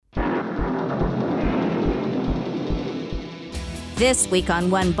This week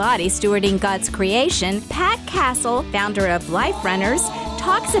on One Body, Stewarding God's Creation, Pat Castle, founder of Life Runners,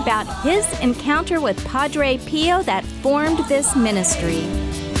 talks about his encounter with Padre Pio that formed this ministry.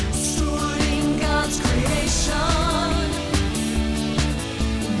 Stewarding God's creation.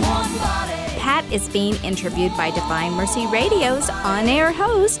 One Body. Pat is being interviewed by Divine Mercy Radio's on-air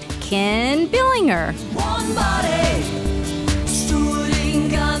host, Ken Billinger. One Body, Stewarding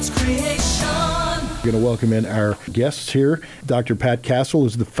God's creation. We're going to welcome in our guests here. Dr. Pat Castle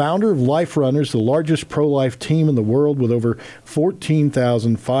is the founder of Life Runners, the largest pro-life team in the world with over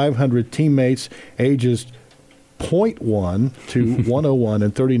 14,500 teammates ages 0.1 to 101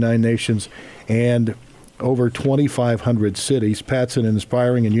 in 39 nations and over 2,500 cities. Pat's an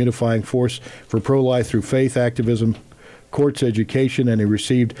inspiring and unifying force for pro-life through faith, activism, courts, education, and he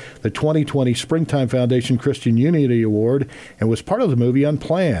received the 2020 Springtime Foundation Christian Unity Award and was part of the movie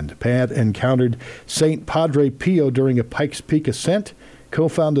Unplanned. Pat encountered St. Padre Pio during a Pikes Peak ascent,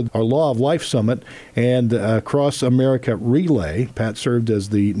 co-founded our Law of Life Summit and Cross America Relay. Pat served as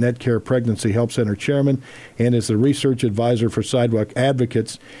the NetCare Pregnancy Help Center chairman and is the research advisor for Sidewalk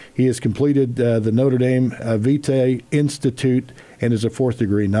Advocates. He has completed the Notre Dame Vitae Institute and is a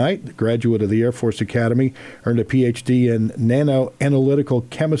fourth-degree Knight, graduate of the Air Force Academy, earned a Ph.D. in nanoanalytical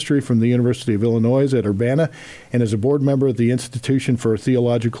chemistry from the University of Illinois at Urbana, and is a board member at the Institution for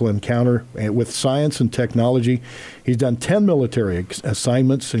Theological Encounter with Science and Technology. He's done 10 military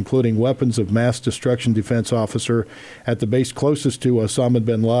assignments, including weapons of mass destruction defense officer at the base closest to Osama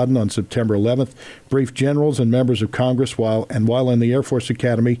bin Laden on September 11th, briefed generals and members of Congress while in the Air Force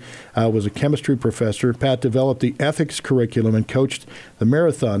Academy, was a chemistry professor. Pat developed the ethics curriculum and coached the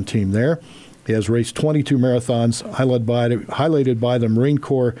marathon team there. He has raced 22 marathons, highlighted by the Marine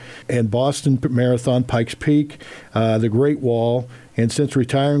Corps and Boston Marathon, Pikes Peak, the Great Wall, and since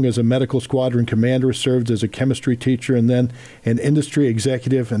retiring as a medical squadron commander, served as a chemistry teacher and then an industry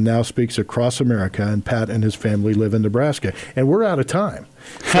executive, and now speaks across America. And Pat and his family live in Nebraska. And we're out of time.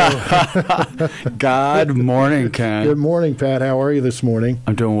 So Good morning, Ken. Good morning, Pat. How are you this morning?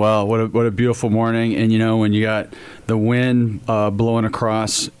 I'm doing well. What a beautiful morning. And, you know, when you got the wind blowing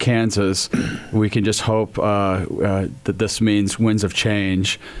across Kansas, we can just hope that this means winds of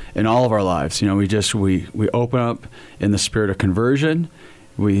change in all of our lives. You know, we open up in the spirit of conversion.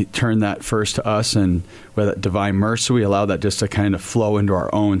 We turn that first to us, and with that divine mercy, we allow that just to kind of flow into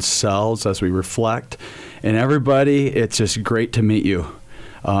our own selves as we reflect. And everybody, it's just great to meet you.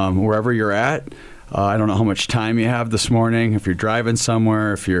 Wherever you're at, I don't know how much time you have this morning, if you're driving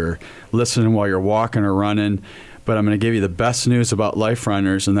somewhere, if you're listening while you're walking or running, but I'm going to give you the best news about Life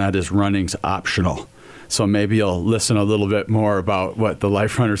Runners, and that is running's optional. So maybe you'll listen a little bit more about what the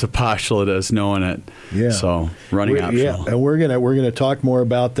Life Runners apostolate is, knowing it. Yeah. So running optional. Yeah, and we're gonna talk more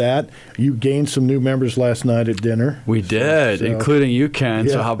about that. You gained some new members last night at dinner. We did, including you, Ken.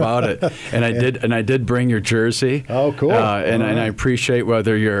 Yeah. So how about it? And I did bring your jersey. Oh, cool. And I appreciate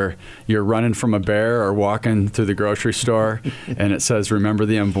whether you're running from a bear or walking through the grocery store, and it says "Remember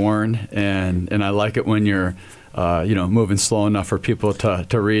the Unborn," and I like it when you're moving slow enough for people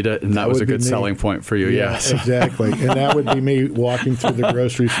to read it, and that was a good selling point for you. Yeah, yes, exactly. And that would be me walking through the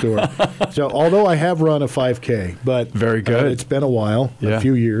grocery store. So, although I have run a 5K, but very good. It's been a while, a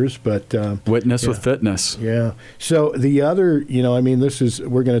few years, but witness with fitness. Yeah. So the other,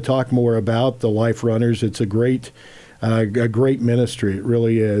 we're going to talk more about the Life Runners. It's a great ministry. It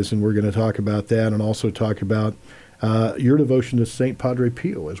really is, and we're going to talk about that, and also talk about your devotion to St. Padre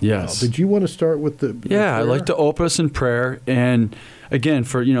Pio as well. Yes. Did you want to start with the prayer? I'd like to open us in prayer. And again,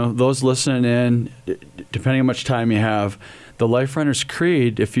 for those listening in, depending on how much time you have, the Life Runners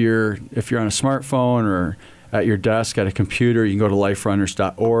Creed, if you're on a smartphone or at your desk at a computer, you can go to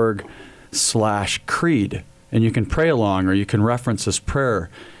liferunners.org/creed, and you can pray along, or you can reference this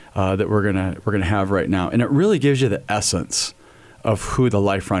prayer that we're gonna have right now. And it really gives you the essence of who the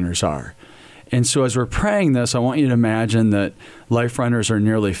Life Runners are. And so as we're praying this, I want you to imagine that Life Runners are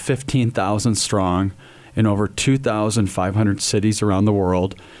nearly 15,000 strong in over 2,500 cities around the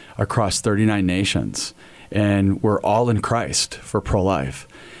world across 39 nations. And we're all in Christ for pro-life.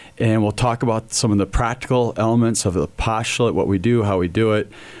 And we'll talk about some of the practical elements of the apostolate, what we do, how we do it.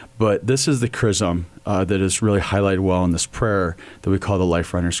 But this is the chrism that is really highlighted well in this prayer that we call the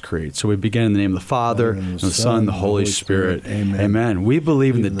Life Runners Creed. So we begin in the name of the Father, and the Son, and the Holy Spirit. Amen. We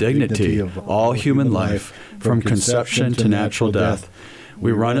believe in the dignity of all human life, from conception to natural death.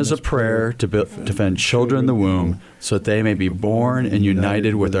 We run as a prayer to defend children in the womb, so that they may be born and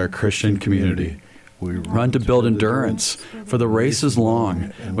united with our Christian community. We run to build endurance, for the race is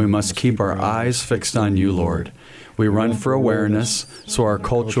long. We must keep our eyes fixed on you, Lord. We run for awareness, so our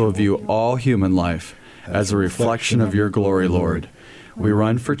culture will view all human life as a reflection of your glory, Lord. We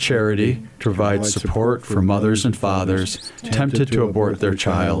run for charity, to provide support for mothers and fathers tempted to abort their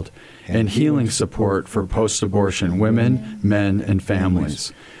child, and healing support for post-abortion women, men, and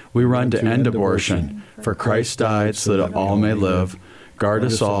families. We run to end abortion, for Christ died so that all may live. Guard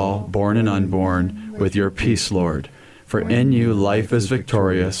us all, born and unborn, with your peace, Lord. For in you life is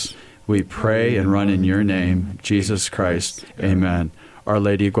victorious. We pray and run in your name, Jesus Christ. Amen. Our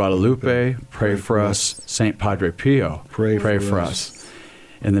Lady of Guadalupe, pray for us. St. Padre Pio, pray for us.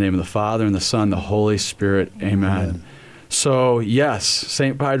 In the name of the Father, and the Son, and the Holy Spirit. Amen. So, yes,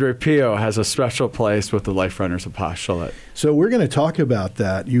 St. Padre Pio has a special place with the Life Runners Apostolate. So we're going to talk about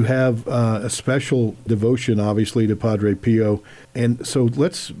that. You have a special devotion, obviously, to Padre Pio. And so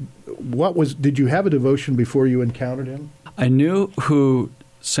did you have a devotion before you encountered him? I knew who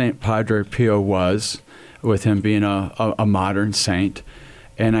St. Padre Pio was, with him being a modern saint.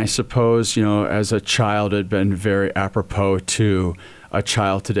 And I suppose, as a child, it had been very apropos to a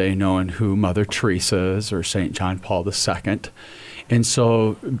child today knowing who Mother Teresa is or St. John Paul II. And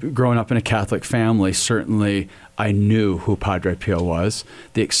so growing up in a Catholic family, certainly I knew who Padre Pio was.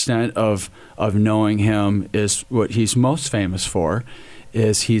 The extent of knowing him is what he's most famous for,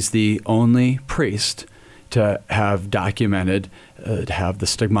 is he's the only priest to have documented, to have the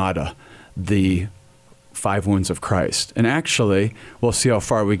stigmata, the 5 wounds of Christ. And actually, we'll see how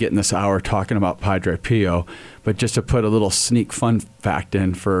far we get in this hour talking about Padre Pio, but just to put a little sneak fun fact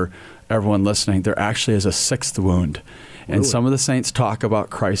in for everyone listening, there actually is a 6th wound. And really? Some of the saints talk about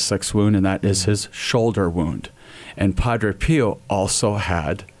Christ's 6th wound, and that is his shoulder wound. And Padre Pio also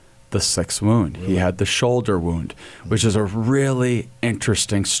had the 6th wound. Really? He had the shoulder wound, which is a really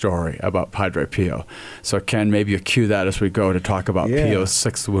interesting story about Padre Pio. So Ken, maybe you cue that as we go to talk about Pio's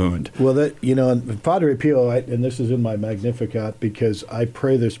 6th wound. Well, and Padre Pio, and this is in my Magnificat, because I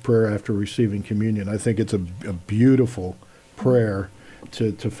pray this prayer after receiving communion. I think it's a beautiful prayer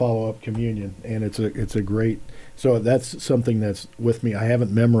to follow up communion, and it's a great. So that's something that's with me. I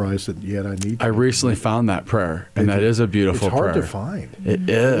haven't memorized it yet. I need to. I recently found that prayer, and that is a beautiful prayer. It's hard to find. It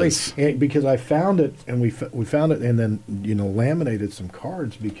is. Because I found it, and we found it, and then, laminated some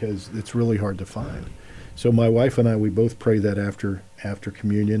cards because it's really hard to find. So my wife and I, we both pray that after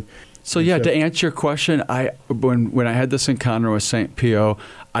communion. So to answer your question, when I had this encounter with St. Pio,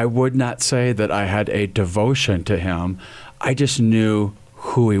 I would not say that I had a devotion to him. I just knew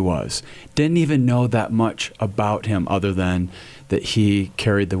who he was. Didn't even know that much about him other than that he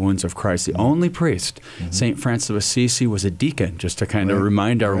carried the wounds of Christ. The only priest, St. Francis of Assisi, was a deacon, just to kind of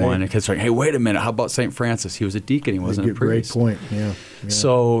remind everyone. Because hey, wait a minute, how about St. Francis? He was a deacon, he wasn't a priest. Great point, yeah.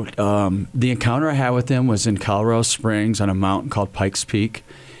 So the encounter I had with him was in Colorado Springs on a mountain called Pikes Peak.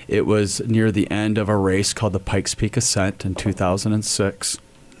 It was near the end of a race called the Pikes Peak Ascent in 2006.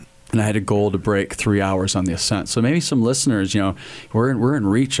 And I had a goal to break 3 hours on the ascent. So maybe some listeners, we're in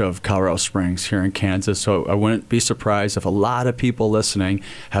reach of Colorado Springs here in Kansas. So I wouldn't be surprised if a lot of people listening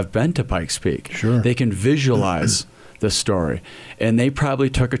have been to Pikes Peak. Sure. They can visualize this story. And they probably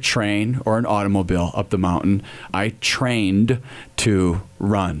took a train or an automobile up the mountain. I trained to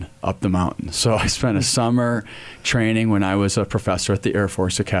run up the mountain. So I spent a summer training when I was a professor at the Air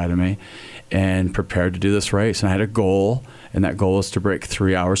Force Academy and prepared to do this race. And I had a goal. And that goal is to break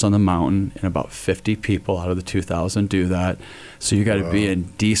 3 hours on the mountain, and about 50 people out of the 2,000 do that. So you got to be in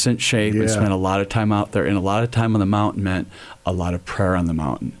decent shape and spend a lot of time out there. And a lot of time on the mountain meant a lot of prayer on the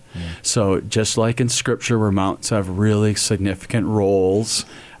mountain. Yeah. So just like in Scripture where mountains have really significant roles,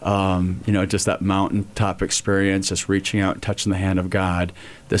 just that mountaintop experience, just reaching out and touching the hand of God,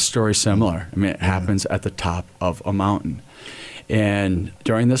 this story's similar. I mean, it happens at the top of a mountain. And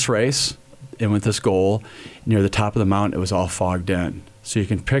during this race, and with this goal, near the top of the mountain, it was all fogged in. So you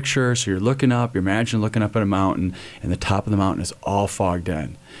can picture, you're looking up, you imagine looking up at a mountain, and the top of the mountain is all fogged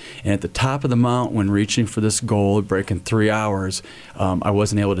in. And at the top of the mountain, when reaching for this goal, breaking 3 hours, I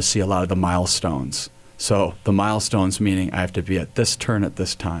wasn't able to see a lot of the milestones. So the milestones meaning I have to be at this turn at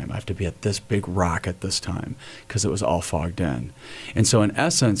this time. I have to be at this big rock at this time, because it was all fogged in. And so in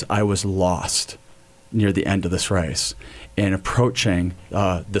essence, I was lost near the end of this race and approaching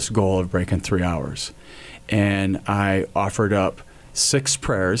this goal of breaking 3 hours. And I offered up 6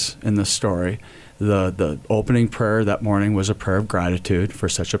 prayers in this story. The opening prayer that morning was a prayer of gratitude for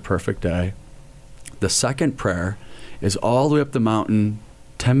such a perfect day. The second prayer is all the way up the mountain,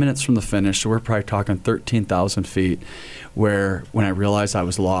 10 minutes from the finish, so we're probably talking 13,000 feet, where when I realized I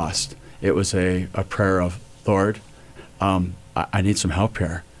was lost, it was a prayer of, Lord, I need some help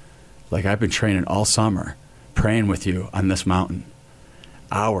here. Like, I've been training all summer, praying with you on this mountain,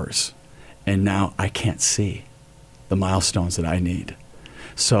 hours, and now I can't see the milestones that I need.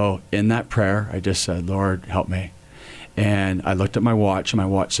 So in that prayer, I just said, Lord, help me. And I looked at my watch, and my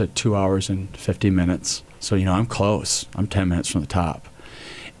watch said 2 hours and 50 minutes. So, I'm close. I'm 10 minutes from the top.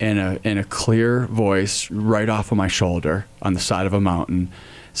 And a clear voice right off of my shoulder on the side of a mountain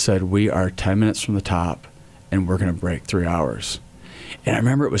said, we are 10 minutes from the top, and we're going to break 3 hours. And I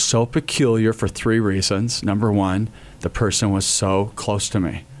remember it was so peculiar for 3 reasons. Number one, the person was so close to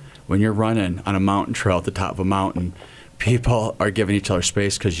me. When you're running on a mountain trail at the top of a mountain, people are giving each other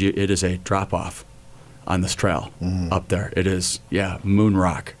space because it is a drop-off on this trail up there. It is, moon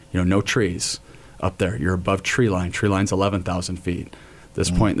rock, no trees up there. You're above tree line. Tree line's 11,000 feet. At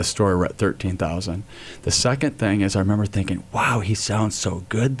this point in the story, we're at 13,000. The second thing is I remember thinking, wow, he sounds so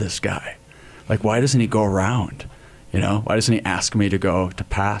good, this guy. Like, why doesn't he go around? Why doesn't he ask me to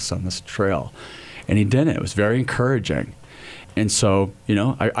pass on this trail? And he didn't. It was very encouraging. And so,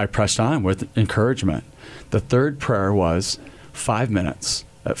 I pressed on with encouragement. The third prayer was 5 minutes.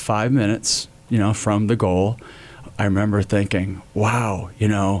 At 5 minutes, from the goal, I remember thinking, wow,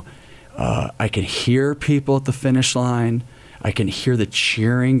 I can hear people at the finish line. I can hear the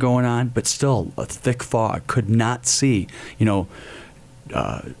cheering going on, but still a thick fog. Could not see.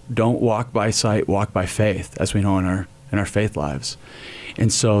 Don't walk by sight, walk by faith, as we know in our faith lives.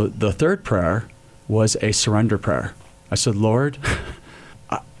 And so the third prayer was a surrender prayer. I said, Lord,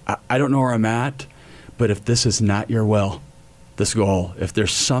 I don't know where I'm at, but if this is not your will, this goal, if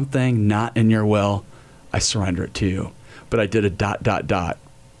there's something not in your will, I surrender it to you. But I did a ...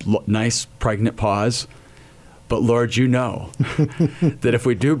 Nice pregnant pause. But Lord, you know that if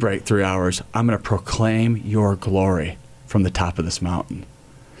we do break 3 hours, I'm going to proclaim your glory from the top of this mountain.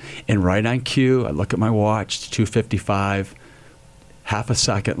 And right on cue, I look at my watch, 2:55. Half a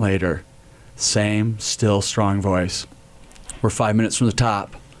second later, same, still, strong voice. We're 5 minutes from the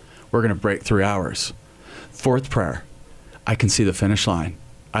top. We're going to break 3 hours. Fourth prayer, I can see the finish line.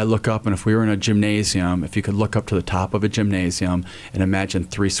 I look up, and if we were in a gymnasium, if you could look up to the top of a gymnasium and imagine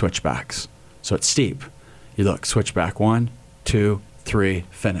 3 switchbacks. So it's steep. You look, switchback 1, 2, 3,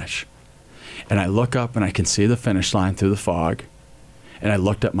 finish. And I look up, and I can see the finish line through the fog. And I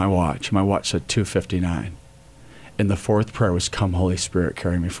looked at my watch. My watch said 2:59. And the fourth prayer was, come, Holy Spirit,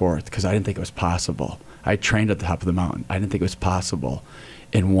 carry me forth, because I didn't think it was possible. I trained at the top of the mountain. I didn't think it was possible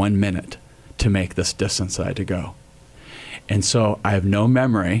in 1 minute to make this distance that I had to go. And so I have no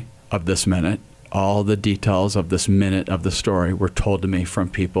memory of this minute. All the details of this minute of the story were told to me from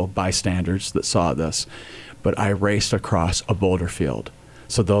people, bystanders that saw this. But I raced across a boulder field.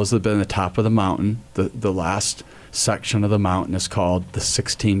 So those that have been at the top of the mountain, the last section of the mountain is called the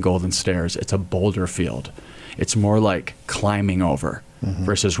 16 Golden Stairs. It's a boulder field. It's more like climbing over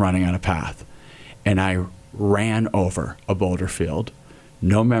versus running on a path. And I ran over a boulder field.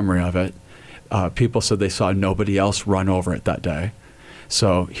 No memory of it. People said they saw nobody else run over it that day.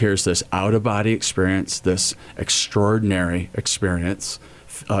 So here's this out-of-body experience, this extraordinary experience,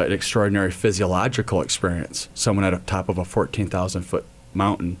 an extraordinary physiological experience. Someone at the top of a 14,000-foot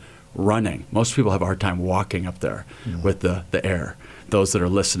mountain running. Most people have a hard time walking up there with the air. Those that are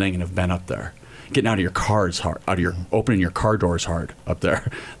listening and have been up there. Getting out of your car is hard. Opening your car door is hard up there,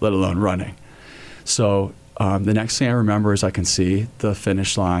 let alone running. So the next thing I remember is I can see the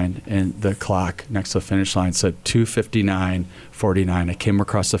finish line, and the clock next to the finish line said 2:59:49. I came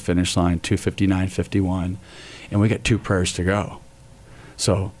across the finish line, 2:59:51, and we got 2 prayers to go.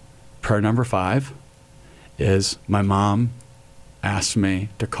 So prayer number 5 is my mom asked me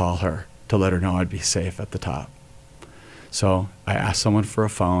to call her to let her know I'd be safe at the top. So I asked someone for a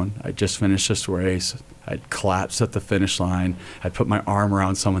phone. I just finished this race. I'd collapsed at the finish line. I put my arm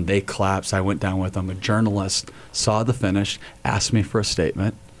around someone. They collapsed. I went down with them. A journalist saw the finish, asked me for a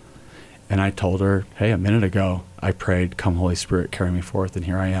statement, and I told her, hey, a minute ago, I prayed, come Holy Spirit, carry me forth, and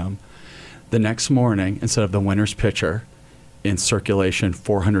here I am. The next morning, instead of the winner's picture, in circulation,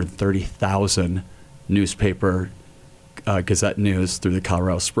 430,000 newspaper Gazette News through the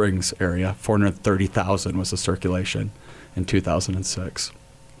Colorado Springs area, 430,000 was the circulation in 2006.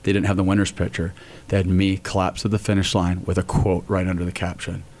 They didn't have the winner's picture. They had me collapse at the finish line with a quote right under the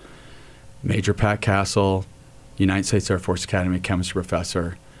caption. Major Pat Castle, United States Air Force Academy chemistry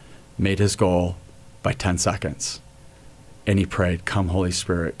professor, made his goal by 10 seconds. And he prayed, come Holy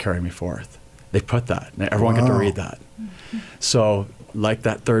Spirit, carry me forth. They put that. Everyone got to read that. So like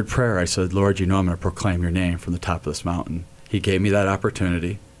that third prayer, I said, Lord, you know I'm going to proclaim your name from the top of this mountain. He gave me that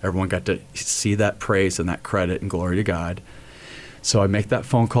opportunity. Everyone got to see that praise and that credit and glory to God. So I make that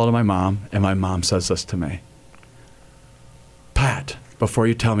phone call to my mom, and my mom says this to me. Pat, before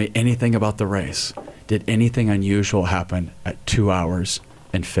you tell me anything about the race, did anything unusual happen at 2 hours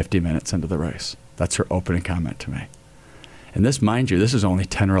and 50 minutes into the race? That's her opening comment to me. And this, mind you, this is only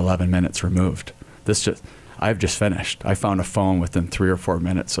 10 or 11 minutes removed. I've just finished. I found a phone within 3 or 4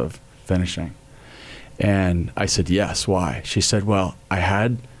 minutes of finishing. And I said, yes, why? She said, well, I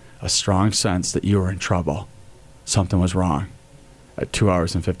had a strong sense that you were in trouble. Something was wrong at 2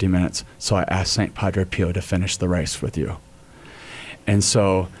 hours and 50 minutes. So I asked St. Padre Pio to finish the race with you. And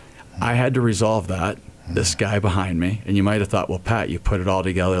so I had to resolve that, this guy behind me. And you might have thought, well, Pat, you put it all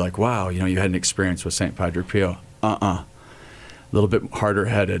together like, wow, you had an experience with St. Padre Pio. A little bit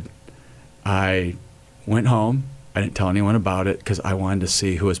harder-headed. I went home. I didn't tell anyone about it because I wanted to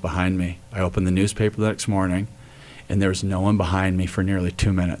see who was behind me. I opened the newspaper the next morning, and there was no one behind me for nearly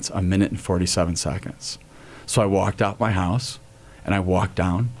 2 minutes, 1 minute and 47 seconds. So I walked out my house, and I walked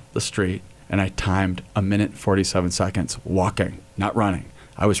down the street, and I timed 1 minute and 47 seconds walking, not running.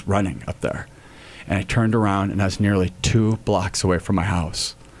 I was running up there. And I turned around, and I was nearly 2 blocks away from my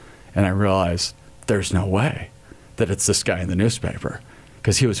house. And I realized there's no way that it's this guy in the newspaper,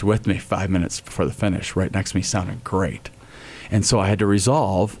 because he was with me 5 minutes before the finish, right next to me, sounding great. And so I had to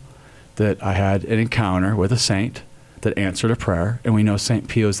resolve that I had an encounter with a saint that answered a prayer. And we know St.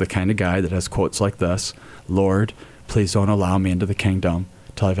 Pio is the kind of guy that has quotes like this: Lord, please don't allow me into the kingdom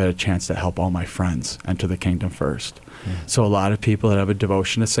till I've had a chance to help all my friends enter the kingdom first. So a lot of people that have a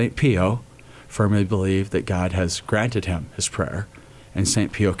devotion to St. Pio firmly believe that God has granted him his prayer, and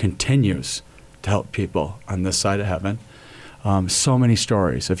St. Pio continues to help people on this side of heaven. So many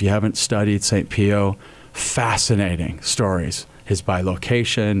stories. If you haven't studied St. Pio, fascinating stories. His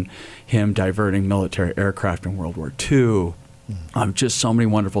bilocation, him diverting military aircraft in World War II, just so many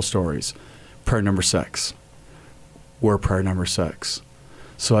wonderful stories. Prayer number 6. We're prayer number 6.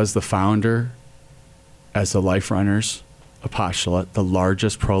 So as the founder, as the Life Runners Apostolate, the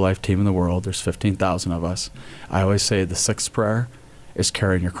largest pro-life team in the world, there's 15,000 of us, I always say the 6th prayer is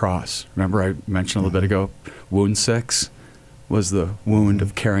carrying your cross. Remember I mentioned a little bit ago, wound 6 was the wound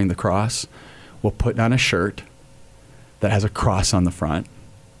of carrying the cross. We'll put on a shirt that has a cross on the front,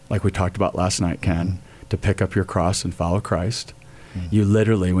 like we talked about last night, Ken, to pick up your cross and follow Christ. You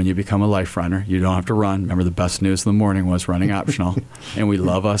literally, when you become a life runner, you don't have to run. Remember, the best news in the morning was running optional. And we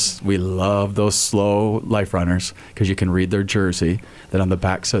love those slow life runners because you can read their jersey that on the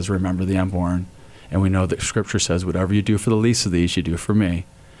back says, remember the unborn. And we know that Scripture says, whatever you do for the least of these, you do for me.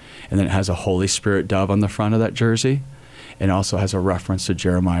 And then it has a Holy Spirit dove on the front of that jersey. And also has a reference to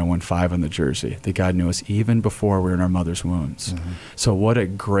Jeremiah 1:5 on the jersey, that God knew us even before we were in our mother's wounds. So what a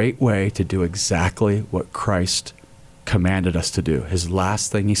great way to do exactly what Christ commanded us to do. His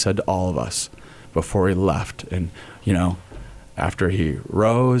last thing he said to all of us before he left. And, after he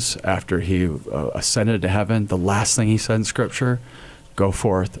rose, after he ascended to heaven, the last thing he said in Scripture, go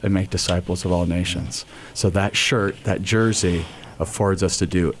forth and make disciples of all nations. So that shirt, that jersey, affords us to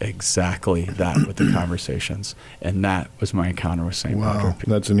do exactly that with the conversations. And that was my encounter with St. Padre Pio.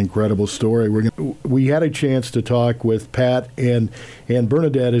 That's an incredible story. We had a chance to talk with Pat, and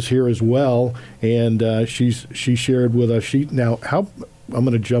Bernadette is here as well, and she shared with us. I'm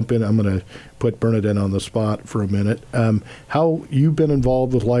going to jump in. I'm going to put Bernadette on the spot for a minute. How you've been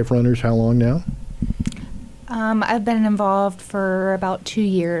involved with Life Runners? How long now? I've been involved for about 2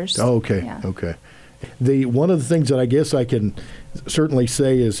 years. Oh, okay. Yeah. Okay. One of the things that I guess I can certainly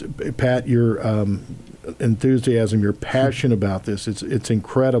say is, Pat, your enthusiasm, your passion about this, it's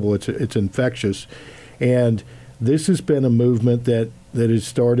incredible. It's infectious. And this has been a movement that has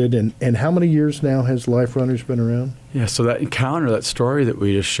started. And how many years now has Life Runners been around? Yeah, so that encounter, that story that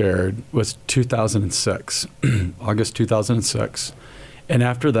we just shared was 2006, August 2006. And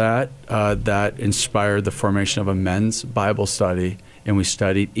after that, that inspired the formation of a men's Bible study, and we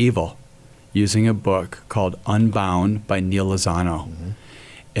studied evil using a book called Unbound by Neil Lozano.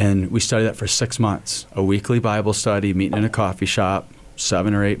 And we studied that for 6 months, a weekly Bible study, meeting in a coffee shop,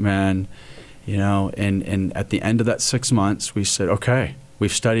 7 or 8 men, and at the end of that 6 months, we said, okay,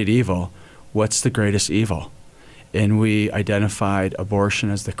 we've studied evil. What's the greatest evil? And we identified abortion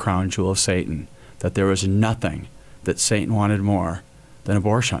as the crown jewel of Satan, that there was nothing that Satan wanted more than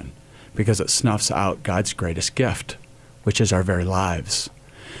abortion, because it snuffs out God's greatest gift, which is our very lives.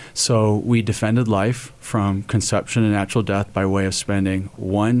 So we defended life from conception and natural death by way of spending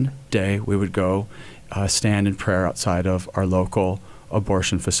one day. We would go stand in prayer outside of our local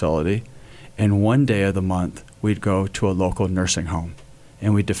abortion facility, and one day of the month we'd go to a local nursing home,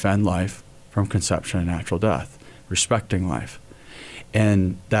 and we'd defend life from conception and natural death, respecting life.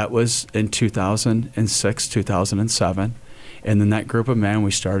 And that was in 2006, 2007. And in that group of men,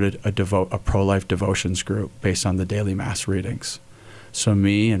 we started a pro-life devotions group based on the daily Mass readings. So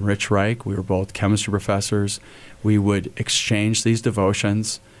me and Rich Reich, we were both chemistry professors. We would exchange these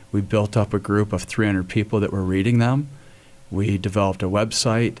devotions. We built up a group of 300 people that were reading them. we developed a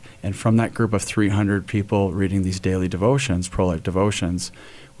website, and from that group of 300 people reading these daily devotions, pro-life devotions,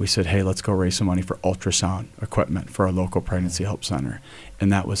 we said, hey, let's go raise some money for ultrasound equipment for our local pregnancy help center.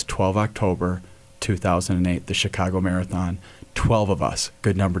 And that was 12 October 2008, the Chicago Marathon. 12 of us,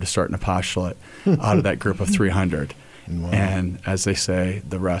 good number to start an apostolate, out of that group of 300. Wow. And as they say,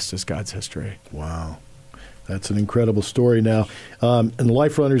 the rest is God's history. Wow. That's an incredible story now. And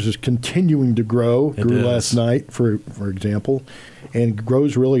Life Runners is continuing to grow. It Grew is. last night, for example, and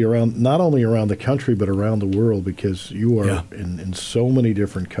grows really around, not only around the country, but around the world, because you are in so many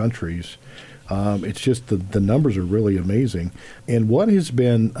different countries. It's just the numbers are really amazing. And what has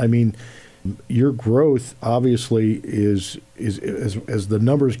been, I mean, your growth obviously is as the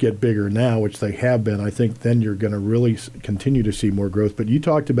numbers get bigger now, which they have been, I think then you're going to really continue to see more growth. But you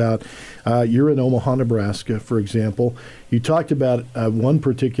talked about, you're in Omaha, Nebraska, for example. You talked about one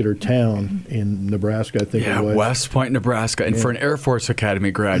particular town in Nebraska, I think it was. West Point, Nebraska. And for an Air Force Academy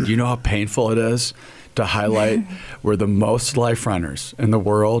grad, you know how painful it is to highlight where the most life runners in the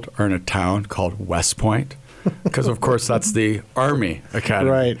world are in a town called West Point? Because, of course, that's the Army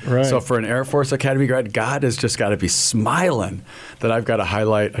Academy. Right. So for an Air Force Academy grad, God has just got to be smiling that I've got to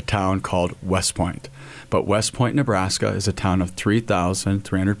highlight a town called West Point. But West Point, Nebraska is a town of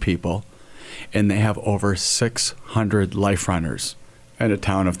 3,300 people, and they have over 600 life runners in a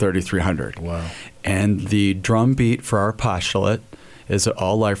town of 3,300. Wow. And the drumbeat for our apostolate is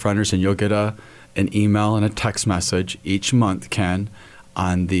all life runners, and you'll get an email and a text message each month, Ken,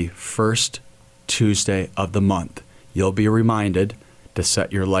 on the first Tuesday of the month. You'll be reminded to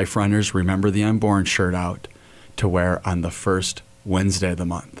set your Life Runners Remember the Unborn shirt out to wear on the first Wednesday of the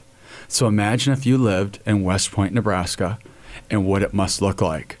month. So imagine if you lived in West Point, Nebraska, and what it must look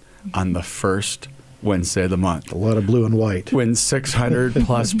like on the first Wednesday of the month. A lot of blue and white. When 600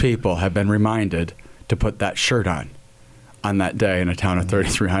 plus people have been reminded to put that shirt on that day in a town of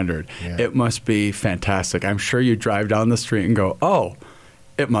 3,300. Yeah. It must be fantastic. I'm sure you drive down the street and go, oh,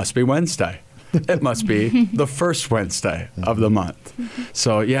 it must be Wednesday. It must be the first Wednesday of the month.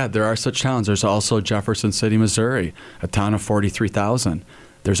 So, yeah, there are such towns. There's also Jefferson City, Missouri, a town of 43,000.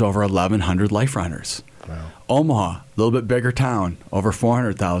 There's over 1,100 life runners. Wow. Omaha, a little bit bigger town, over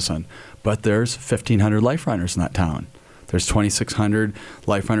 400,000. But there's 1,500 life runners in that town. There's 2,600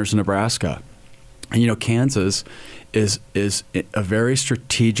 life runners in Nebraska. And, you know, Kansas is a very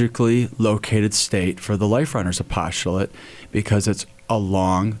strategically located state for the Life Runners Apostolate because it's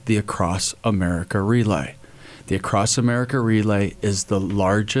along the Across America Relay. The Across America Relay is the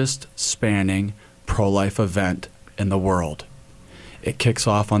largest spanning pro-life event in the world. It kicks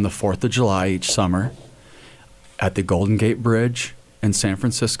off on the 4th of July each summer at the Golden Gate Bridge in San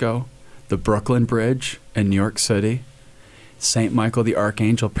Francisco, the Brooklyn Bridge in New York City, St. Michael the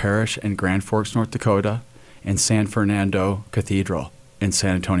Archangel Parish in Grand Forks, North Dakota, and San Fernando Cathedral in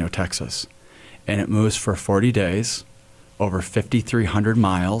San Antonio, Texas. And it moves for 40 days, over 5,300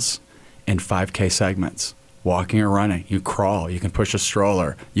 miles in 5K segments, walking or running. You crawl, you can push a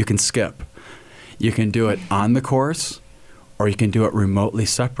stroller, you can skip. You can do it on the course, or you can do it remotely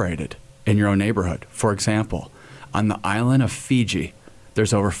separated in your own neighborhood. For example, on the island of Fiji,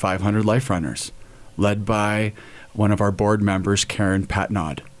 there's over 500 life runners, led by one of our board members, Karen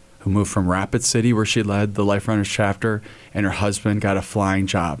Patnaud, who moved from Rapid City, where she led the Life Runners chapter, and her husband got a flying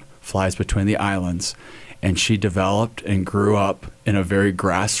job, flies between the islands. And she developed and grew up in a very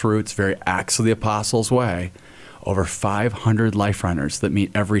grassroots, very Acts of the Apostles way, over 500 life runners that meet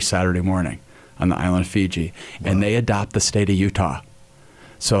every Saturday morning on the island of Fiji. Wow. And they adopt the state of Utah.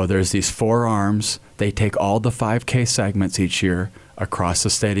 So there's these 4 arms. They take all the 5K segments each year across the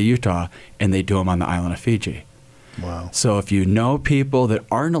state of Utah, and they do them on the island of Fiji. Wow. So if you know people that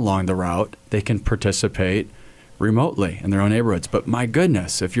aren't along the route, they can participate remotely in their own neighborhoods. But my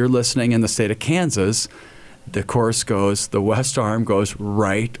goodness, if you're listening in the state of Kansas, the course goes, the West Arm goes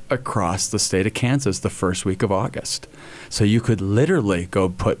right across the state of Kansas the first week of August. So you could literally go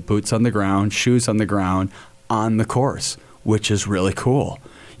put boots on the ground, shoes on the ground on the course, which is really cool.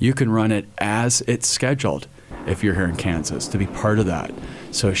 You can run it as it's scheduled if you're here in Kansas to be part of that.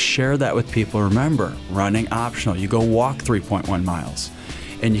 So share that with people. Remember, running optional. You go walk 3.1 miles.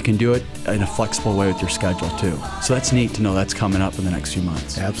 And you can do it in a flexible way with your schedule, too. So that's neat to know that's coming up in the next few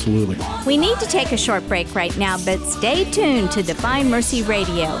months. Absolutely. We need to take a short break right now, but stay tuned to Divine Mercy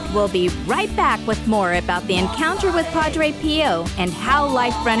Radio. We'll be right back with more about the encounter with Padre Pio and how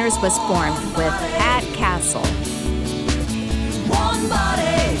Life Runners was formed with Pat Castle. One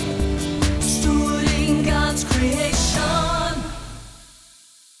body, stewarding God's creation.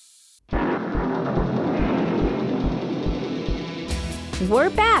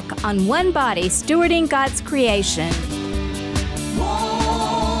 We're back on One Body, Stewarding God's Creation.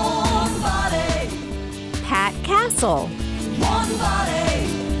 Castle. One body,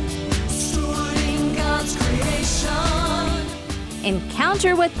 stewarding God's creation.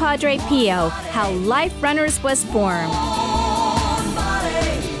 Encounter with Padre Pio, how Life Runners was formed. One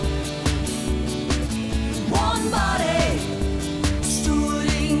body,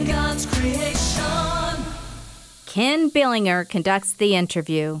 stewarding God's creation. Ken Billinger conducts the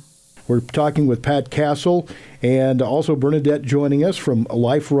interview. We're talking with Pat Castle and also Bernadette joining us from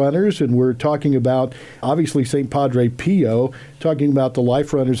Life Runners, and we're talking about, obviously, St. Padre Pio, talking about the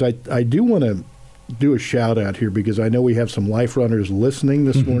Life Runners. I do want to do a shout out here because I know we have some Life Runners listening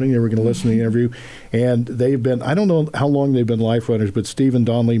this morning. They were going to listen to the interview, and they've been, I don't know how long they've been Life Runners, but Steve and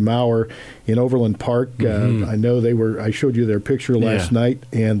Donley Maurer in Overland Park, I know they were, I showed you their picture last night,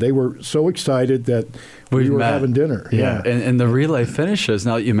 and they were so excited that we were having dinner. Yeah. And the relay finishes,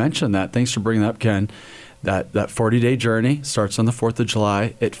 now that you mentioned that, thanks for bringing that up, Ken, that 40-day journey starts on the 4th of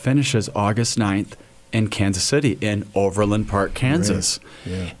July. It finishes August 9th in Kansas City, in Overland Park, Kansas.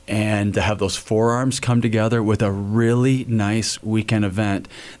 Right. Yeah. And to have those forearms come together with a really nice weekend event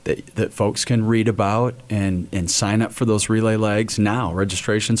that folks can read about and sign up for those relay legs now.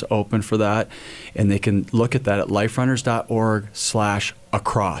 Registration's open for that, and they can look at that at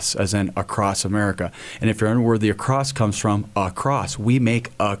liferunners.org/across, as in across America. And if you're wondering where the across comes from, across. We make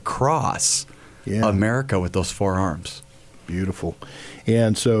across America with those forearms. Beautiful.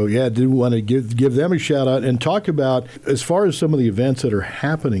 And so, I do want to give them a shout out and talk about, as far as some of the events that are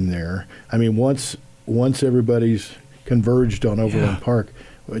happening there. I mean, once everybody's converged on Overland Park,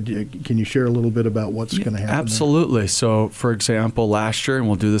 can you share a little bit about what's going to happen? Absolutely. So, for example, last year, and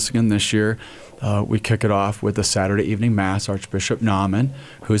we'll do this again this year, we kick it off with the Saturday evening Mass. Archbishop Naumann,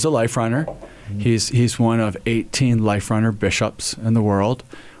 who's a Life Runner. He's one of 18 Life Runner bishops in the world.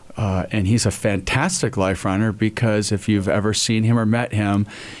 And he's a fantastic Life Runner because if you've ever seen him or met him,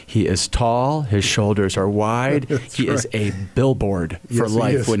 he is tall, his shoulders are wide, he is a billboard for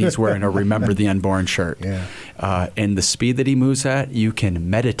life when he's wearing a Remember the Unborn shirt. Yeah. And the speed that he moves at, you can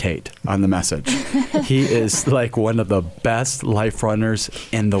meditate on the message. He is like one of the best Life Runners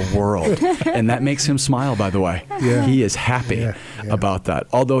in the world. And that makes him smile, by the way. Yeah. He is happy about that.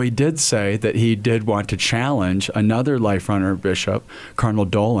 Although he did say that he did want to challenge another Life Runner bishop, Cardinal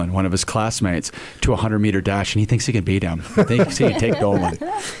Dolan, one of his classmates, to a 100-meter dash, and he thinks he can beat him. He thinks he can take Dolan.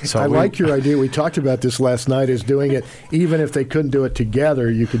 So I like your idea. We talked about this last night, is doing it, even if they couldn't do it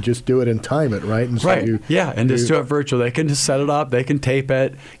together, you could just do it and time it, right? And so right. And just do it virtual. They can just set it up. They can tape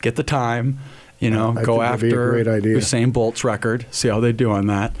it, get the time, go after Usain Bolt's record, see how they do on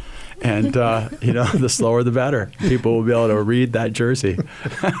that. And, the slower the better. People will be able to read that jersey.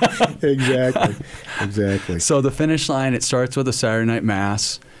 Exactly. So the finish line, it starts with a Saturday night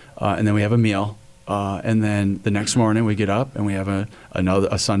Mass, and then we have a meal. And then the next morning we get up and we have a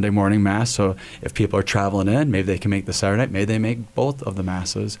Sunday morning Mass. So if people are traveling in, maybe they can make the Saturday night. Maybe they make both of the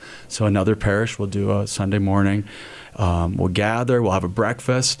Masses. So another parish will do a Sunday morning. We'll gather, we'll have a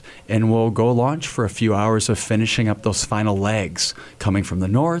breakfast, and we'll go launch for a few hours of finishing up those final legs, coming from the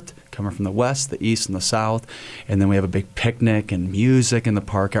north, coming from the west, the east, and the south. And then we have a big picnic and music in the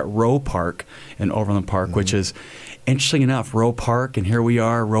park at Roe Park in Overland Park, which is, interesting enough, Roe Park, and here we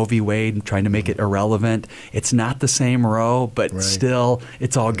are, Roe v. Wade, trying to make it irrelevant. It's not the same Roe, but still,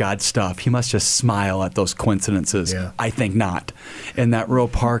 it's all God stuff. He must just smile at those coincidences. Yeah. I think not. And that Roe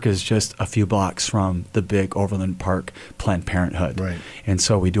Park is just a few blocks from the big Overland Park Planned Parenthood. Right. And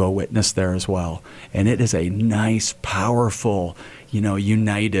so we do a witness there as well. And it is a nice, powerful,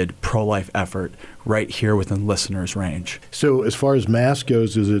 united pro-life effort right here within listeners' range. So as far as Mass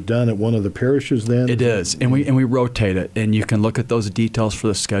goes, is it done at one of the parishes then? It is, and we rotate it, and you can look at those details for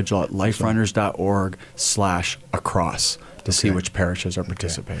the schedule at liferunners.org/across to see which parishes are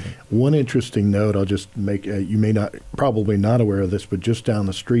participating. One interesting note, I'll just make, you may probably not aware of this, but just down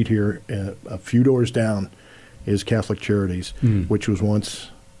the street here, a few doors down, is Catholic Charities, which was once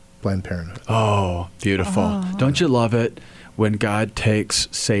Planned Parenthood. Oh, beautiful. Oh. Don't you love it? When God takes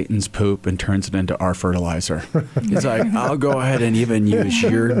Satan's poop and turns it into our fertilizer. He's like, I'll go ahead and even use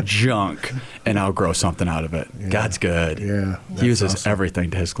your junk, and I'll grow something out of it. Yeah. God's good. Yeah, He uses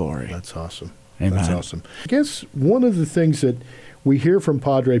everything to His glory. That's awesome. Amen. That's awesome. I guess one of the things that we hear from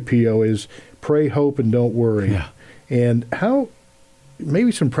Padre Pio is pray, hope, and don't worry. Yeah. And how,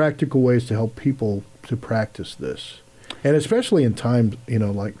 maybe some practical ways to help people to practice this. And especially in times,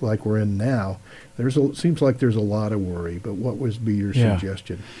 like we're in now, seems like there's a lot of worry. But what would be your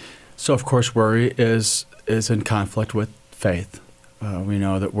suggestion? So, of course, worry is in conflict with faith. We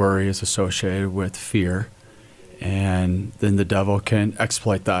know that worry is associated with fear, And then the devil can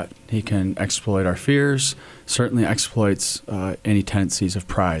exploit that. He can exploit our fears, certainly exploits any tendencies of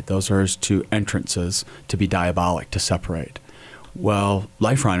pride. Those are his two entrances to be diabolic, to separate. Well,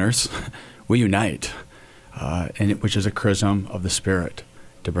 life runners, we unite, which is a chrism of the Spirit,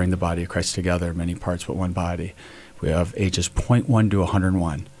 to bring the body of Christ together, many parts but one body. We have ages 0.1 to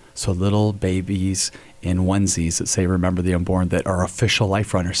 101. So little babies in onesies that say "Remember the Unborn" that are official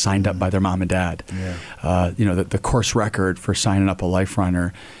life runners signed up by their mom and dad. Yeah. The course record for signing up a life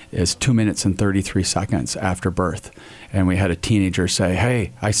runner is 2 minutes and 33 seconds after birth. And we had a teenager say,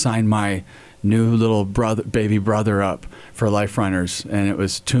 "Hey, I signed my new little baby brother up for life runners," and it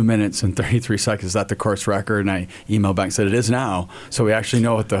was 2 minutes and 33 seconds. Is that the course record? And I emailed back and said, "It is now." So we actually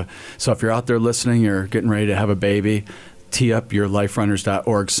know so if you're out there listening, you're getting ready to have a baby, tee up your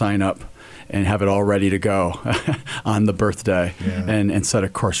liferunners.org sign up and have it all ready to go on the birthday and set a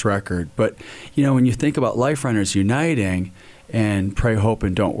course record. But, when you think about life runners uniting and pray, hope,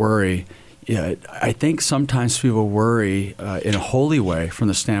 and don't worry, I think sometimes people worry in a holy way from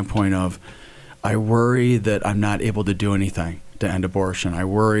the standpoint of, I worry that I'm not able to do anything to end abortion. I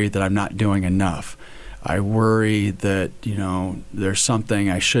worry that I'm not doing enough. I worry that, there's something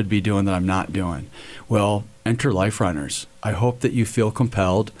I should be doing that I'm not doing. Well, enter Life Runners. I hope that you feel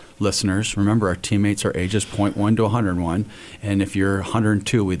compelled, listeners. Remember, our teammates are ages 0.1 to 101. And if you're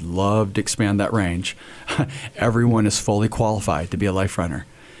 102, we'd love to expand that range. Everyone is fully qualified to be a Life Runner.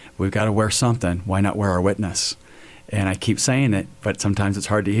 We've got to wear something. Why not wear our witness? And I keep saying it, but sometimes it's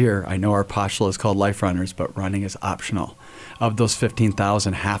hard to hear. I know our postulate is called Life Runners, but running is optional. Of those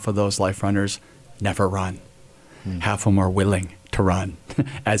 15,000, half of those Life Runners never run. Half of them are willing to run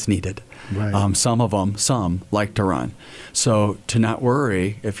as needed. Right. Some like to run. So to not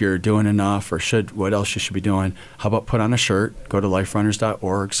worry if you're doing enough or what else you should be doing, how about put on a shirt, go to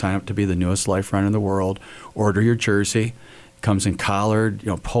liferunners.org, sign up to be the newest life runner in the world, order your jersey. Comes in collared,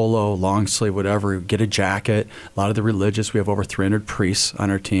 polo, long sleeve, whatever. Get a jacket. A lot of the religious, we have over 300 priests on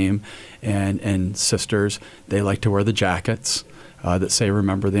our team and sisters. They like to wear the jackets that say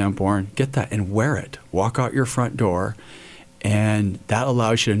 "Remember the Unborn." Get that and wear it. Walk out your front door, and that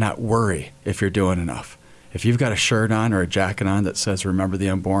allows you to not worry if you're doing enough. If you've got a shirt on or a jacket on that says "Remember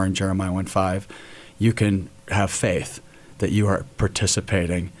the Unborn," Jeremiah 1:5, you can have faith that you are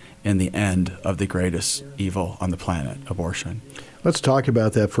participating in the end of the greatest evil on the planet, abortion. Let's talk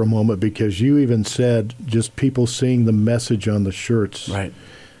about that for a moment, because you even said just people seeing the message on the shirts. Right.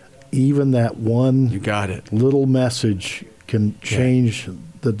 Even that one You got it. little message can change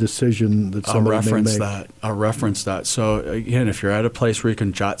the decision that somebody may make. I'll reference that. So again, if you're at a place where you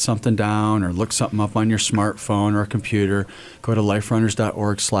can jot something down or look something up on your smartphone or a computer, go to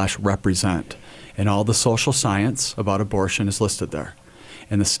liferunners.org/represent. And all the social science about abortion is listed there.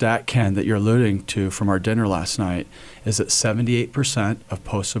 And the stat, Ken, that you're alluding to from our dinner last night is that 78% of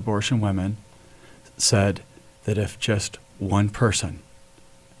post-abortion women said that if just one person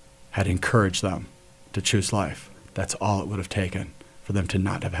had encouraged them to choose life, that's all it would have taken for them to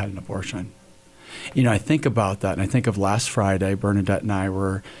not have had an abortion. I think about that, and I think of last Friday, Bernadette and I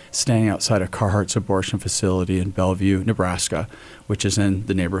were staying outside of Carhartt's abortion facility in Bellevue, Nebraska, which is in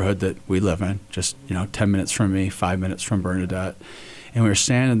the neighborhood that we live in, just 10 minutes from me, 5 minutes from Bernadette. And we were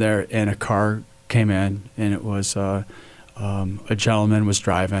standing there, and a car came in, and it was a gentleman was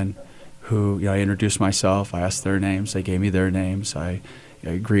driving who, I introduced myself. I asked their names. They gave me their names. I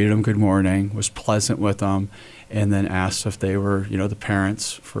greeted them good morning, was pleasant with them, and then asked if they were, the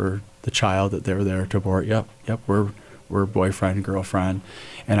parents for the child that they were there to abort. Yep, we're boyfriend and girlfriend.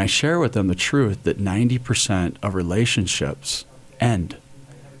 And I share with them the truth that 90% of relationships end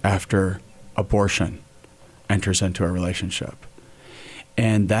after abortion enters into a relationship.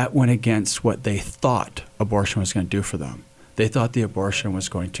 And that went against what they thought abortion was going to do for them. They thought the abortion was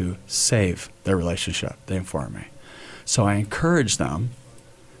going to save their relationship, they informed me. So I encouraged them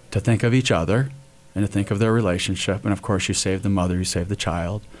to think of each other and to think of their relationship. And of course, you save the mother, you save the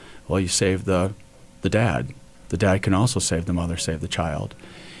child. Well, you save the dad. The dad can also save the mother, save the child.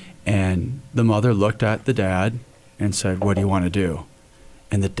 And the mother looked at the dad and said, "What do you want to do?"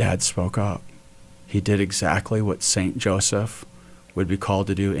 And the dad spoke up. He did exactly what Saint Joseph would be called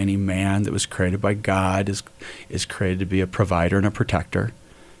to do. Any man that was created by God is created to be a provider and a protector.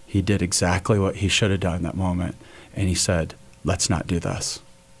 He did exactly what he should have done in that moment. And he said, "Let's not do this."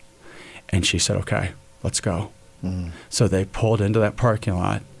 And she said, "Okay, let's go." So they pulled into that parking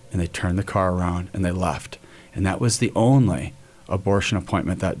lot, and they turned the car around, and they left. And that was the only abortion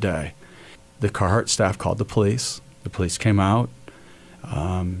appointment that day. The Carhartt staff called the police. The police came out.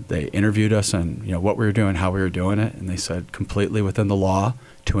 They interviewed us and what we were doing, how we were doing it, and they said completely within the law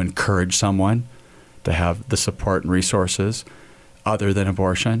to encourage someone to have the support and resources other than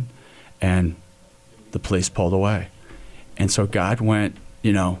abortion, and the police pulled away. And so God went,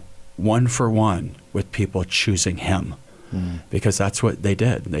 one for one with people choosing him, because that's what they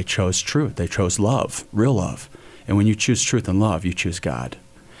did. They chose truth. They chose love, real love. And when you choose truth and love, you choose God.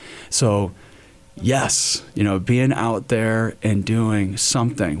 So yes, being out there and doing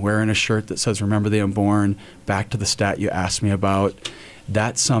something, wearing a shirt that says, remember the unborn, back to the stat you asked me about,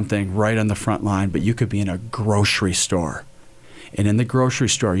 that's something right on the front line. But you could be in a grocery store. And in the grocery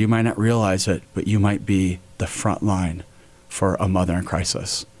store, you might not realize it, but you might be the front line for a mother in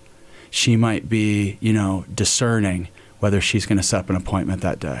crisis. She might be, discerning whether she's going to set up an appointment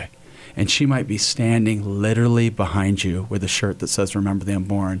that day. And she might be standing literally behind you with a shirt that says, remember the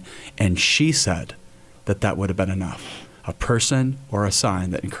unborn. And she said that would have been enough. A person or a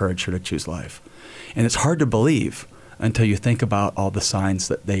sign that encouraged her to choose life. And it's hard to believe until you think about all the signs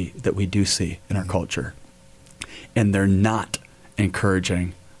that we do see in our culture. And they're not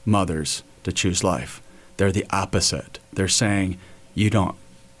encouraging mothers to choose life. They're the opposite. They're saying, you don't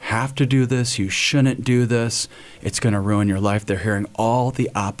have to do this, you shouldn't do this, it's going to ruin your life. They're hearing all the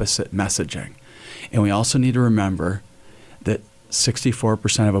opposite messaging. And we also need to remember that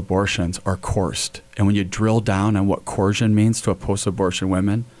 64% of abortions are coerced. And when you drill down on what coercion means to a post-abortion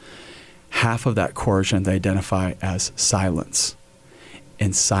women, half of that coercion they identify as silence.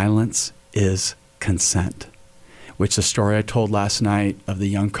 And silence is consent, which the story I told last night of the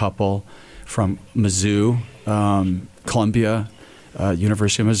young couple from Mizzou, Columbia,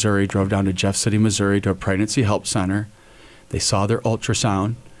 University of Missouri, drove down to Jeff City, Missouri to a pregnancy help center. They saw their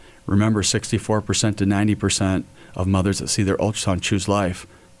ultrasound. Remember, 64% to 90% of mothers that see their ultrasound choose life,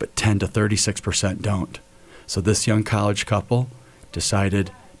 but 10 to 36% don't. So this young college couple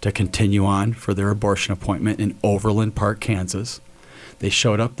decided to continue on for their abortion appointment in Overland Park, Kansas. They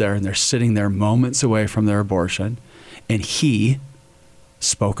showed up there, and they're sitting there moments away from their abortion, and he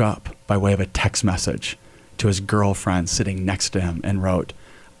spoke up by way of a text message to his girlfriend sitting next to him and wrote,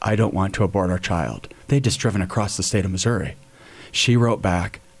 I don't want to abort our child. They'd just driven across the state of Missouri. She wrote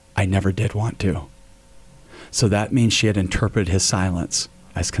back, I never did want to. So that means she had interpreted his silence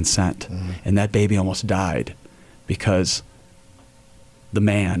as consent. And that baby almost died because the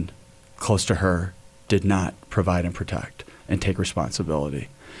man close to her did not provide and protect and take responsibility.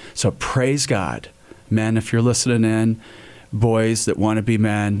 So praise God. Men, if you're listening in, boys that want to be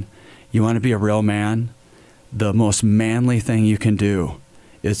men, you want to be a real man, the most manly thing you can do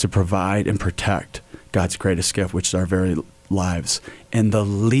is to provide and protect God's greatest gift, which is our very lives. And the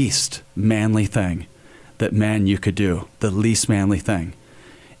least manly thing that men you could do, the least manly thing,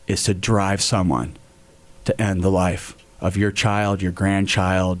 is to drive someone to end the life of your child, your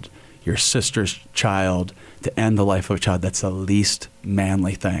grandchild, your sister's child, to end the life of a child. That's the least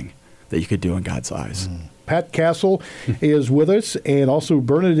manly thing that you could do in God's eyes. Pat Castle is with us, and also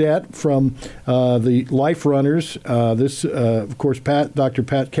Bernadette from the Life Runners. Of course, Dr.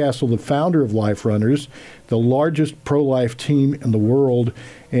 Pat Castle, the founder of Life Runners, the largest pro-life team in the world,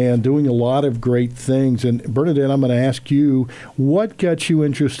 and doing a lot of great things. And Bernadette, I'm going to ask you, what got you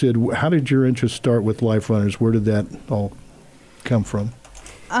interested? How did your interest start with Life Runners? Where did that all come from?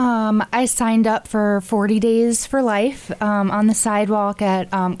 I signed up for 40 Days for Life on the sidewalk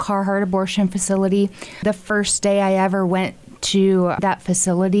at Carhart Abortion Facility. The first day I ever went to that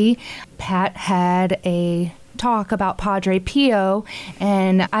facility, Pat had a talk about Padre Pio,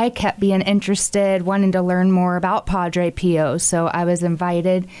 and I kept being interested, wanting to learn more about Padre Pio. So I was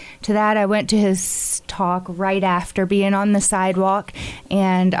invited to that. I went to his talk right after being on the sidewalk,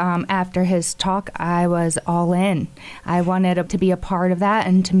 and after his talk, I was all in. I wanted to be a part of that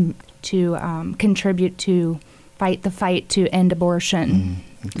and to contribute to fight the fight to end abortion.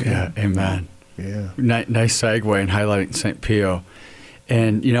 Okay. Yeah, amen. Yeah. Nice segue in highlighting St. Pio.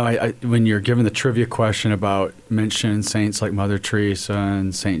 And, I when you're given the trivia question about mentioning saints like Mother Teresa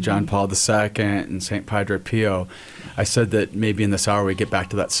and St. John Paul II and St. Padre Pio, I said that maybe in this hour we get back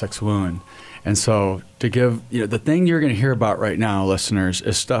to that sixth wound. And so to give, the thing you're going to hear about right now, listeners,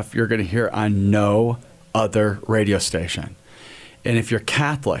 is stuff you're going to hear on no other radio station. And if you're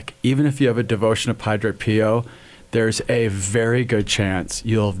Catholic, even if you have a devotion to Padre Pio, there's a very good chance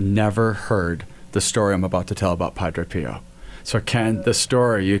you'll have never heard the story I'm about to tell about Padre Pio. So Ken, the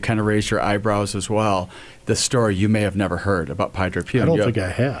story, you kind of raised your eyebrows as well. The story you may have never heard about Padre Pio. I don't think I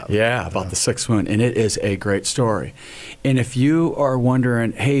have. Yeah, about the sixth wound. And it is a great story. And if you are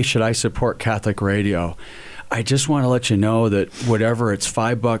wondering, hey, should I support Catholic radio? I just want to let you know that whatever it's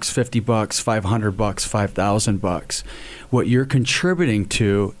 $5, $50, $500, $5,000, what you're contributing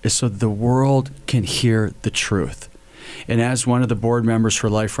to is so the world can hear the truth. And as one of the board members for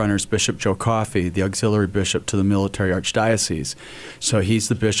Life Runners, Bishop Joe Coffey, the auxiliary bishop to the military archdiocese, so he's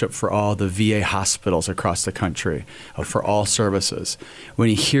the bishop for all the VA hospitals across the country, for all services. When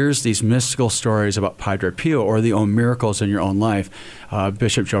he hears these mystical stories about Padre Pio or the own miracles in your own life,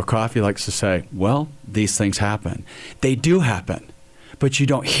 Bishop Joe Coffey likes to say, well, these things happen. They do happen, but you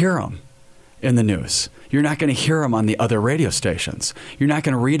don't hear them in the news. You're not going to hear them on the other radio stations. You're not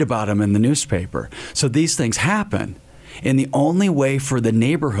going to read about them in the newspaper. So these things happen. And the only way for the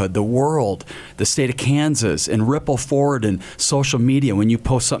neighborhood, the world, the state of Kansas, and ripple forward in social media when you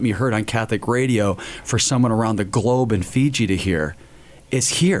post something you heard on Catholic radio for someone around the globe in Fiji to hear,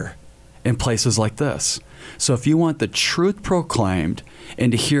 is here in places like this. So if you want the truth proclaimed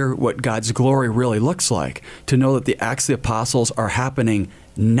and to hear what God's glory really looks like, to know that the Acts of the Apostles are happening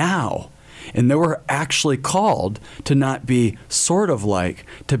now, and they were actually called to not be sort of like,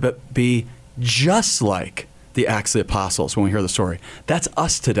 to be just like the Acts of the Apostles when we hear the story. That's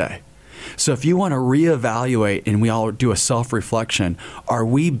us today. So if you want to reevaluate, and we all do a self-reflection, are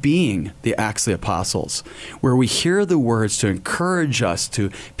we being the Acts of the Apostles, where we hear the words to encourage us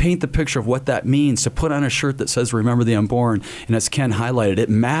to paint the picture of what that means, to put on a shirt that says, remember the unborn, and as Ken highlighted, it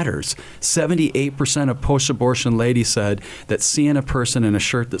matters. 78% of post-abortion ladies said that seeing a person in a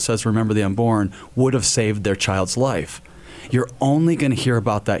shirt that says, remember the unborn, would have saved their child's life. You're only going to hear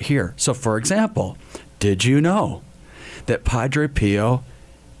about that here. So for example, did you know that Padre Pio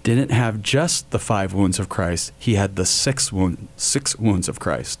didn't have just the 5 wounds of Christ? He had the 6 wounds of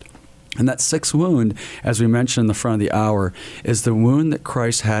Christ. And that 6th wound, as we mentioned in the front of the hour, is the wound that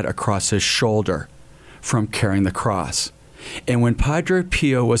Christ had across his shoulder from carrying the cross. And when Padre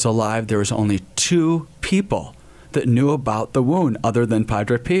Pio was alive, there was only 2 people that knew about the wound other than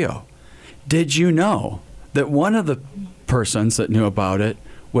Padre Pio. Did you know that one of the persons that knew about it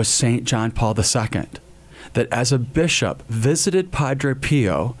was St. John Paul II? That as a bishop visited Padre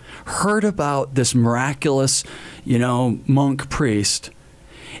Pio, heard about this miraculous, monk priest,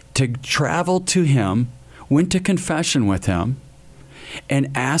 to travel to him, went to confession with him,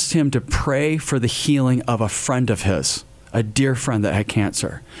 and asked him to pray for the healing of a friend of his, a dear friend that had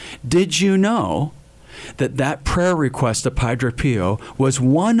cancer. Did you know that that prayer request of Padre Pio was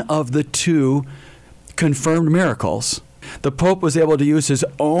one of the 2 confirmed miracles? The Pope was able to use his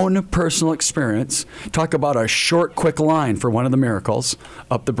own personal experience, talk about a short, quick line for one of the miracles,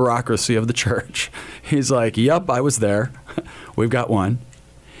 up the bureaucracy of the church. He's like, yep, I was there. We've got one.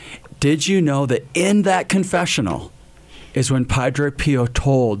 Did you know that in that confessional is when Padre Pio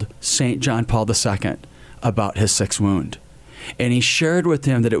told St. John Paul II about his 6th wound? And he shared with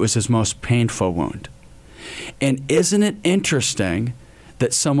him that it was his most painful wound. And isn't it interesting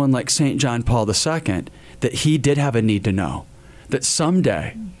that someone like St. John Paul II, that he did have a need to know, that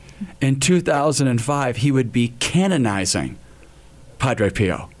someday in 2005 he would be canonizing Padre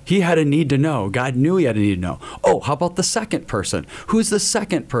Pio. He had a need to know. God knew he had a need to know. Oh, how about the second person? Who's the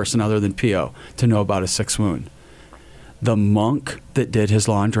second person other than Pio to know about his 6th wound? The monk that did his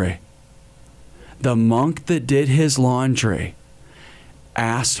laundry. The monk that did his laundry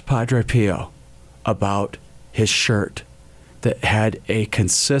asked Padre Pio about his shirt that had a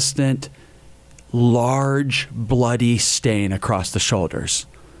consistent, large, bloody stain across the shoulders.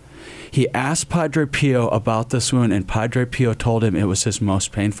 He asked Padre Pio about this wound, and Padre Pio told him it was his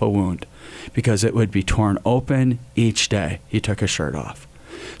most painful wound because it would be torn open each day he took his shirt off.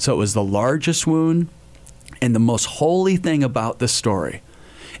 So it was the largest wound, and the most holy thing about this story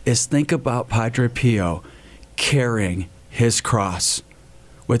is think about Padre Pio carrying his cross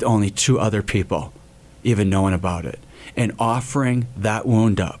with only 2 other people even knowing about it and offering that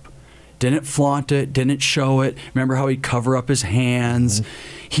wound up. Didn't flaunt it, didn't show it. Remember how he'd cover up his hands?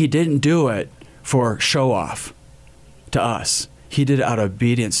 Mm-hmm. He didn't do it for show off to us. He did it out of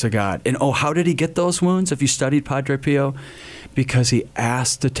obedience to God. And how did he get those wounds if you studied Padre Pio? Because he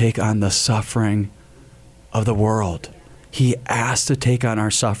asked to take on the suffering of the world. He asked to take on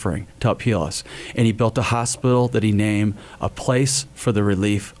our suffering to help heal us. And he built a hospital that he named A Place for the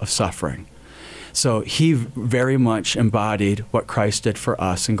Relief of Suffering. So he very much embodied what Christ did for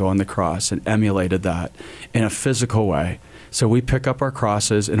us and going the cross and emulated that in a physical way. So we pick up our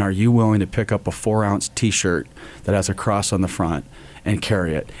crosses, and are you willing to pick up a 4-ounce T-shirt that has a cross on the front and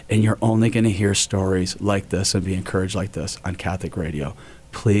carry it? And you're only going to hear stories like this and be encouraged like this on Catholic radio.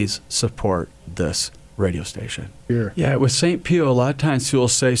 Please support this radio station. Here. Yeah, with St. Pio, a lot of times people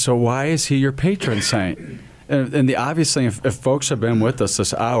say, so why is he your patron saint? And the obvious thing, if folks have been with us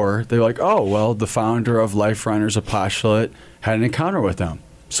this hour, they're like, oh, well, the founder of Life Runners Apostolate had an encounter with them.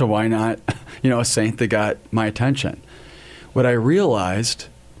 So why not, a saint that got my attention? What I realized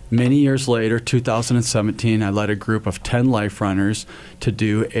Many years later, 2017, I led a group of 10 life runners to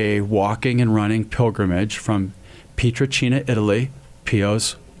do a walking and running pilgrimage from Pietrelcina, Italy,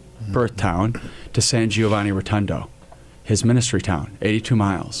 Pio's birth town, to San Giovanni Rotondo, his ministry town, 82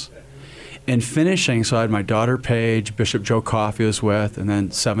 miles. In finishing, so I had my daughter Paige, Bishop Joe Coffey was with, and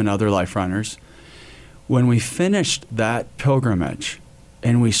then 7 other life runners. When we finished that pilgrimage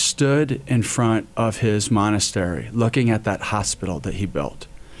and we stood in front of his monastery looking at that hospital that he built,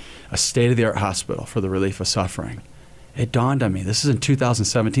 a state-of-the-art hospital for the relief of suffering, it dawned on me, this is in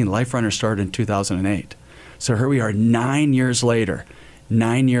 2017, Life Runners started in 2008. So here we are 9 years later,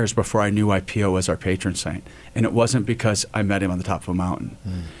 9 years before I knew why Pio was our patron saint. And it wasn't because I met him on the top of a mountain.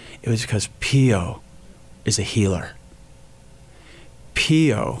 It was because Pio is a healer.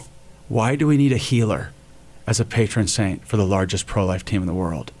 Pio, why do we need a healer as a patron saint for the largest pro-life team in the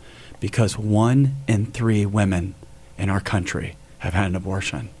world? Because 1 in 3 women in our country have had an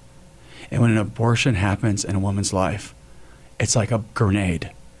abortion. And when an abortion happens in a woman's life, it's like a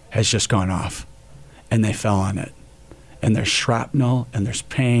grenade has just gone off and they fell on it. And there's shrapnel and there's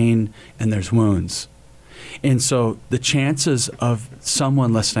pain and there's wounds. And so the chances of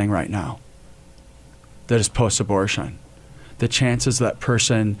someone listening right now that is post-abortion, the chances of that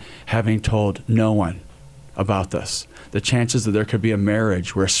person having told no one about this, the chances that there could be a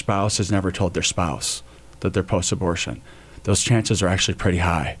marriage where a spouse has never told their spouse that they're post-abortion, those chances are actually pretty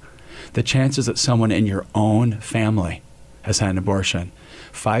high. The chances that someone in your own family has had an abortion.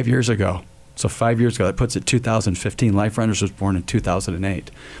 5 years ago, so 5 years ago, that puts it 2015. Life Runners was born in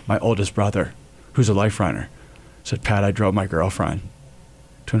 2008. My oldest brother, who's a life runner, said, Pat, I drove my girlfriend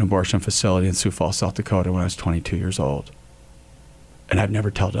to an abortion facility in Sioux Falls, South Dakota when I was 22 years old. And I've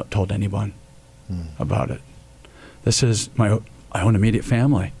never told anyone about it. This is my own immediate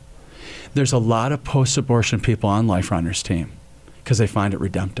family. There's a lot of post-abortion people on Life Runners team because they find it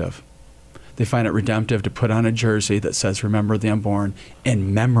redemptive. They find it redemptive to put on a jersey that says, remember the unborn,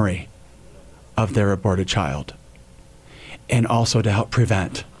 in memory of their aborted child. And also to help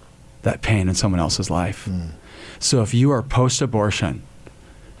prevent that pain in someone else's life. So if you are post-abortion,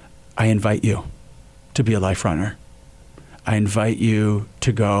 I invite you to be a life runner. I invite you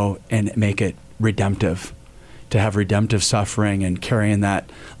to go and make it redemptive, to have redemptive suffering and carrying that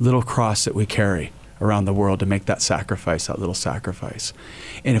little cross that we carry around the world to make that sacrifice, that little sacrifice.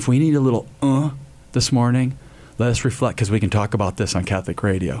 And if we need a little this morning, let us reflect, because we can talk about this on Catholic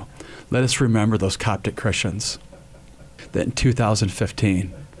radio. Let us remember those Coptic Christians that in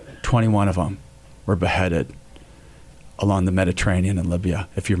 2015, 21 of them were beheaded along the Mediterranean in Libya,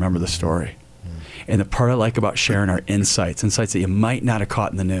 if you remember the story. And the part I like about sharing our insights that you might not have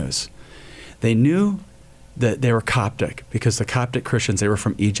caught in the news. They knew that they were Coptic because the Coptic Christians, they were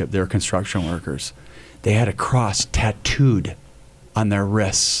from Egypt, they were construction workers. They had a cross tattooed on their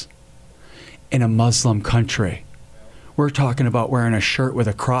wrists in a Muslim country. We're talking about wearing a shirt with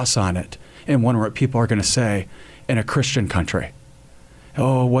a cross on it and wondering what people are going to say in a Christian country.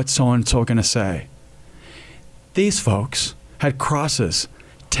 Oh, what's so-and-so going to say? These folks had crosses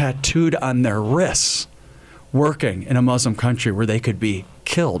tattooed on their wrists, working in a Muslim country where they could be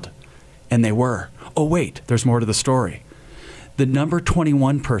killed, and they were. Oh, wait, there's more to the story. The number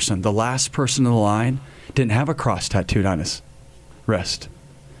 21 person, the last person in the line, didn't have a cross tattooed on his wrist.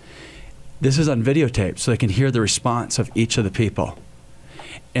 This is on videotape, so they can hear the response of each of the people.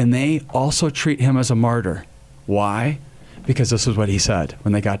 And they also treat him as a martyr. Why? Because this is what he said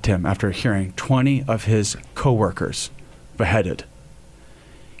when they got to him after hearing 20 of his co-workers beheaded.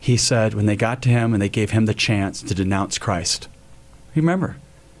 He said when they got to him and they gave him the chance to denounce Christ. Remember,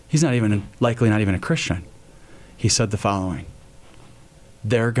 he's likely not even a Christian. He said the following: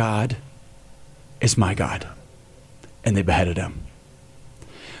 their God is my God. And they beheaded him.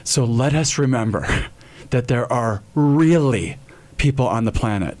 So let us remember that there are really people on the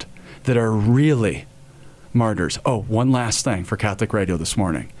planet that are really martyrs. Oh, one last thing for Catholic Radio this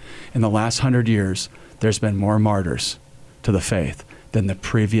morning. In the last 100 years, there's been more martyrs to the faith than the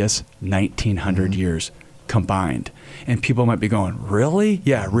previous 1900 years combined. And people might be going, really?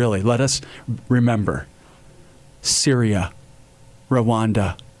 Yeah, really. Let us remember Syria,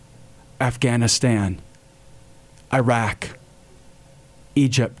 Rwanda, Afghanistan, Iraq,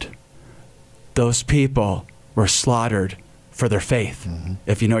 Egypt. Those people were slaughtered for their faith,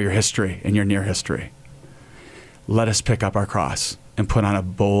 if you know your history and your near history. Let us pick up our cross and put on a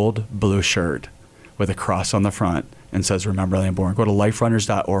bold blue shirt with a cross on the front and says, remember the unborn. Go to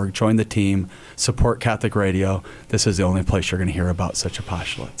liferunners.org, join the team, support Catholic Radio. This is the only place you're going to hear about such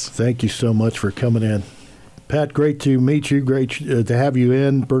apostolates. Thank you so much for coming in. Pat, great to meet you. Great to have you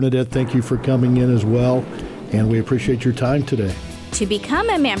in. Bernadette, thank you for coming in as well. And we appreciate your time today. To become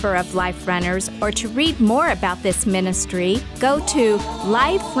a member of Life Runners or to read more about this ministry, go to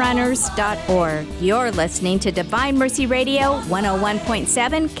liferunners.org. You're listening to Divine Mercy Radio,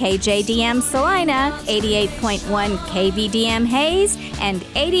 101.7 KJDM Salina, 88.1 KVDM Hayes, and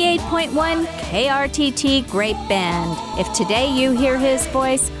 88.1 KRTT Great Bend. If today you hear His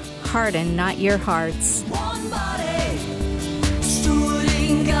voice, harden not your hearts. One body.